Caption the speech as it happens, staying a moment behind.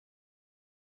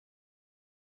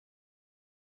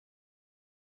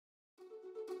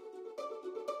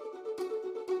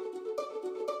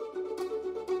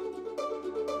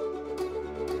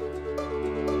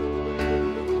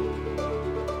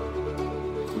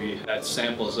had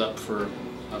samples up for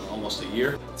almost a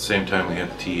year. At the same time, we had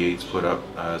T8s put up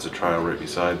as a trial right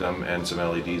beside them and some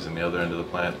LEDs in the other end of the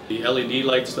plant. The LED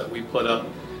lights that we put up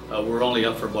were only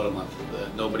up for about a month.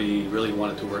 Nobody really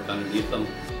wanted to work underneath them.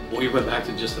 We went back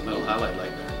to just a metal halide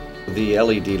light there. The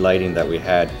LED lighting that we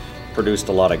had produced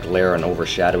a lot of glare and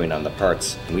overshadowing on the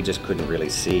parts. We just couldn't really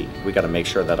see. We got to make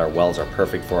sure that our welds are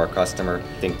perfect for our customer.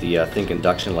 I think the Think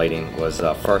Induction lighting was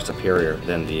far superior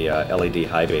than the LED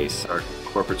high base. Our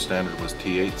corporate standard was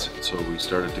T8s, so we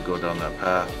started to go down that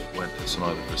path. Went to some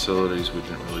other facilities we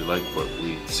didn't really like what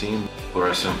we'd seen.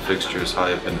 Fluorescent fixtures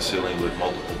high up in the ceiling with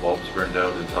multiple bulbs burned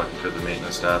out, and talking to the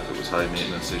maintenance staff, it was high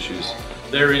maintenance issues.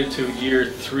 They're into year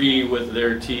 3 with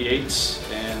their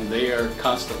T8s, and they are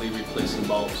constantly replacing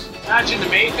bulbs. Imagine the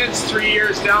maintenance 3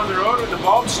 years down the road when the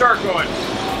bulbs start going.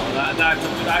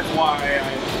 That's why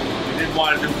I didn't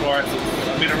want to do fluorescent.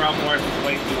 I've been around fluorescent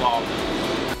way too long.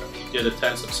 We did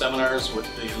attend some seminars with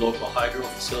the local hydro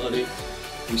facility.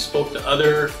 We spoke to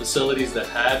other facilities that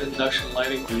had induction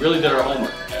lighting. We really did our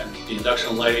homework, and the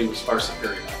induction lighting was far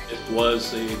superior. It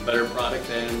was a better product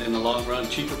and, in the long run,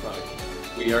 cheaper product.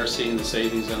 We are seeing the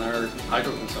savings in our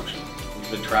hydro consumption.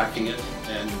 We've been tracking it,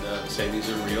 and the savings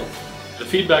are real. The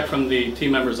feedback from the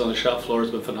team members on the shop floor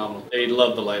has been phenomenal. They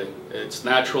love the lighting. It's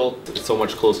natural. It's so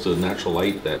much close to natural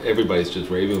light that everybody's just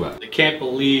raving about it. They can't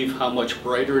believe how much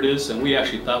brighter it is, and we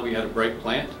actually thought we had a bright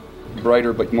plant.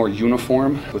 Brighter but more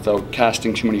uniform. Without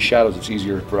casting too many shadows, it's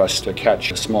easier for us to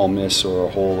catch a small miss or a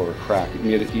hole or a crack. It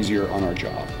made it easier on our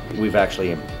job. We've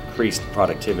actually increased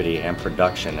productivity and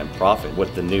production and profit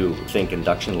with the new Think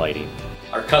Induction lighting.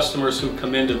 Our customers who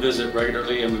come in to visit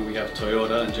regularly, I mean, we have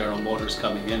Toyota and General Motors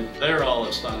coming in, they're all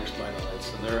astonished by the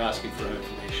lights, and they're asking for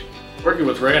information. Working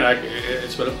with Ray and I,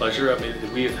 it's been a pleasure. I mean,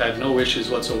 we've had no issues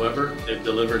whatsoever. They've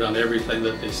delivered on everything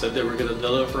that they said they were going to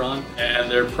deliver on, and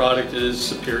their product is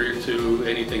superior to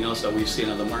anything else that we've seen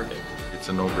on the market. It's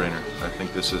a no-brainer. I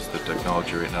think this is the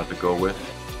technology right now to go with.